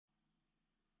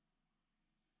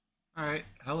All right,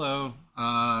 hello.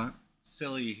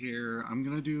 Silly here. I'm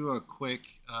gonna do a quick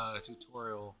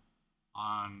tutorial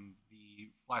on the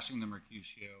flashing the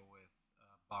Mercutio with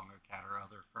Bongo Cat or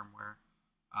other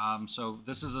firmware. So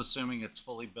this is assuming it's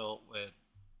fully built with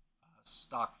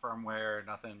stock firmware,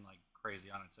 nothing like crazy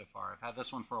on it so far. I've had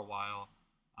this one for a while,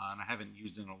 and I haven't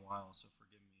used it in a while, so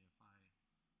forgive me if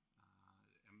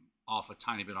I am off a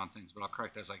tiny bit on things, but I'll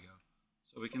correct as I go.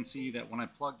 So we can see that when I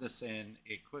plug this in,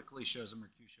 it quickly shows a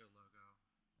Mercutio logo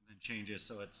and then changes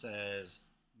so it says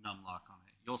numlock on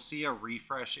it. You'll see a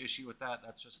refresh issue with that.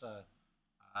 That's just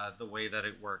the way that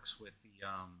it works with the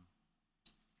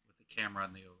camera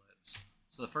and the OLEDs.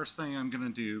 So the first thing I'm going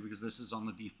to do, because this is on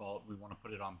the default, we want to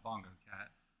put it on Bongo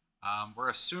Cat. We're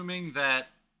assuming that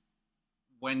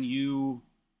when you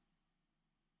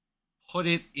put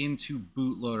it into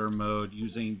bootloader mode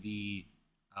using the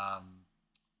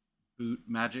boot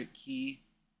magic key,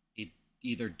 it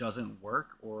either doesn't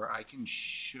work or I can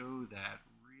show that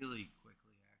really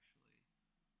quickly actually.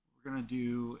 What we're going to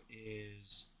do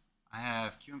is I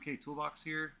have QMK Toolbox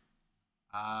here.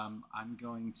 I'm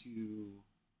going to,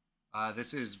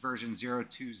 this is version 020,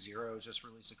 just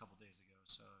released a couple days ago.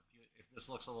 So if this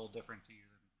looks a little different to you,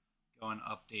 then go and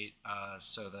update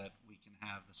so that we can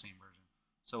have the same version.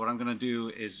 So what I'm going to do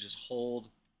is just hold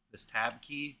this tab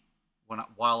key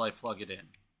while I plug it in.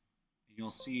 And you'll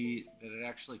see that it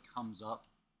actually comes up.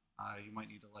 You might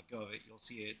need to let go of it. You'll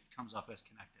see it comes up as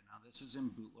connected. Now this is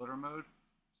in bootloader mode,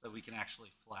 so we can actually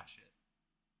flash it.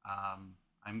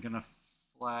 I'm going to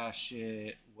flash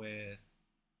it with,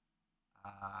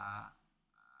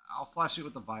 I'll flash it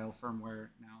with the Vial firmware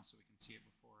now so we can see it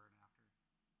before and after.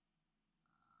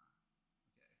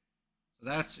 Okay, so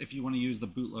that's if you want to use the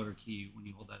bootloader key when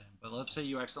you hold that in. But let's say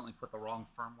you accidentally put the wrong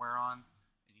firmware on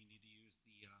and you need to use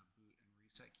the boot and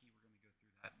reset key. We're going to go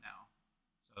through that now.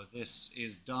 So this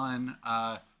is done.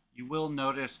 You will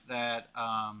notice that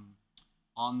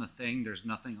on the thing there's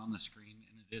nothing on the screen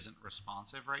and it isn't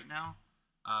responsive right now.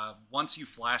 Once you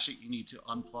flash it, you need to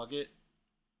unplug it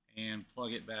and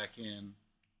plug it back in,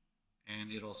 and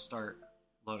it'll start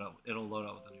load up. It'll load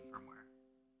up with the new firmware.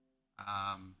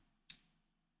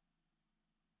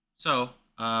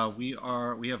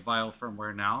 We have Vial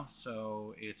firmware now,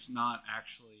 so it's not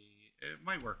actually. It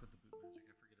might work with the boot magic.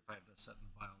 I forget if I have this set in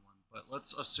the Vial one, but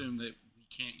let's assume that we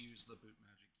can't use the boot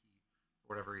magic key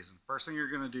for whatever reason. First thing you're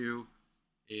gonna do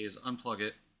is unplug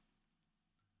it.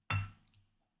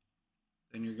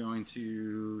 Then you're going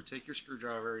to take your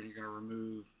screwdriver and you're going to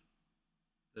remove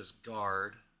this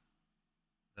guard,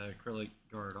 the acrylic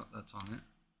guard that's on it.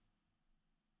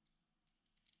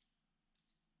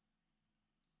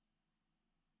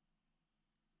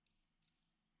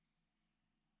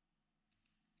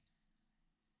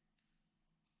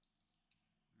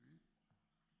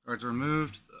 Guards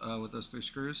removed with those three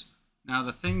screws. Now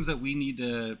the things that we need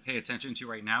to pay attention to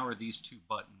right now are these two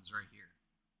buttons right here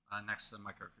next to the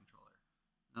microcontroller.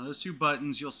 Now those two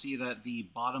buttons, you'll see that the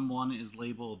bottom one is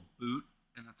labeled boot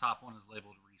and the top one is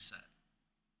labeled reset.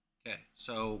 Okay,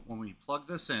 so when we plug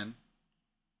this in,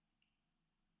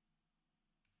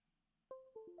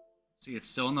 see it's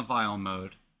still in the Vial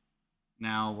mode.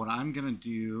 Now what I'm going to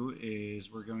do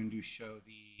is we're going to show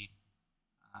the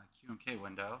QMK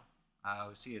window.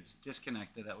 We see it's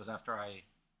disconnected. That was after I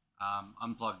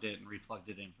unplugged it and replugged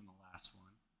it in from the last one.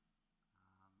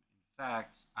 In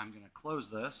fact, I'm going to close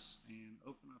this and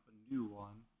open up a new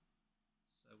one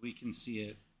so we can see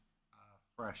it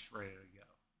fresh, ready to go.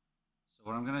 So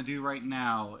what I'm going to do right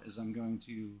now is I'm going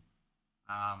to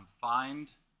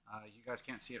find, you guys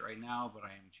can't see it right now, but I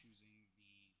am choosing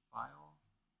the file.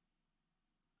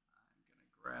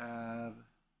 I'm going to grab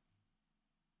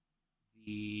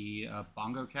the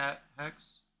Bongo Cat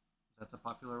hex, because that's a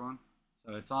popular one.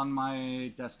 So it's on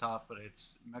my desktop, but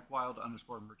it's MechWild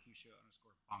 _Mercutio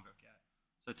 _Bongo Cat.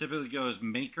 So it typically goes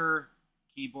maker,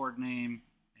 keyboard name,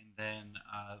 and then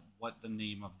what the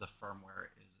name of the firmware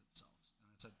is itself. And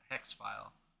it's a hex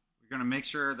file. We're going to make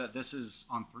sure that this is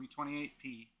on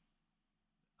 328p.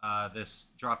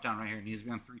 This drop down right here needs to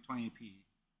be on 328p.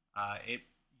 It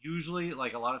usually,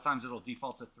 like a lot of times, it'll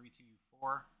default to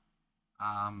 324.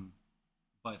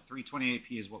 But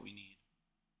 328p is what we need.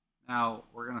 Now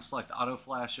we're going to select auto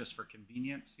flash just for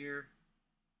convenience here.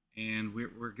 And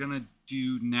we're going to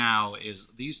do now is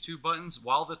these two buttons,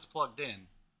 while that's plugged in,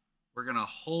 we're going to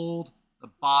hold the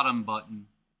bottom button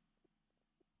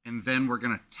and then we're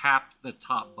going to tap the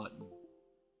top button.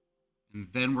 And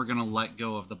then we're going to let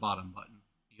go of the bottom button.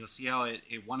 You'll see how it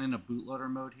went into bootloader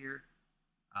mode here.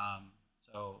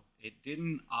 So it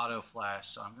didn't auto flash,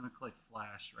 so I'm going to click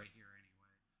flash right here anyway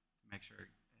to make sure it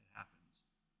happens.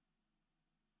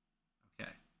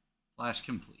 Okay, flash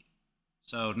complete.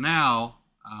 So now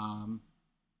I'm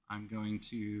going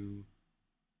to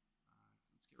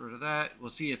let's get rid of that. We'll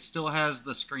see it still has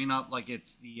the screen up like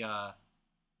it's the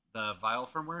vial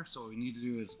firmware. So what we need to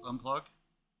do is unplug and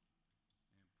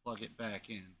plug it back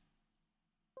in.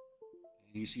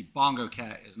 And you see Bongo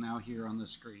Cat is now here on the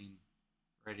screen,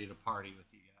 ready to party with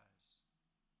you guys.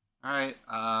 All right.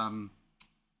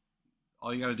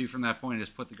 All you got to do from that point is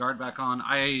put the guard back on.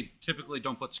 I typically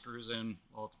don't put screws in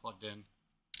while it's plugged in,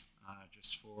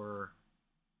 just for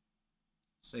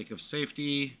sake of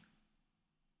safety.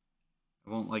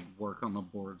 I won't like work on the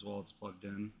boards while it's plugged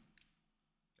in.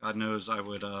 God knows I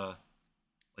would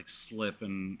like slip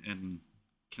and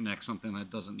connect something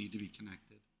that doesn't need to be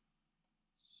connected.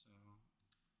 So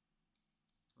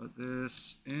put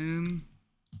this in,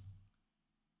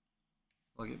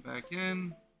 plug it back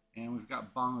in. And we've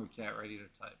got Bongo Cat ready to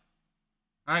type.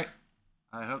 All right.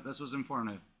 I hope this was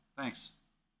informative. Thanks.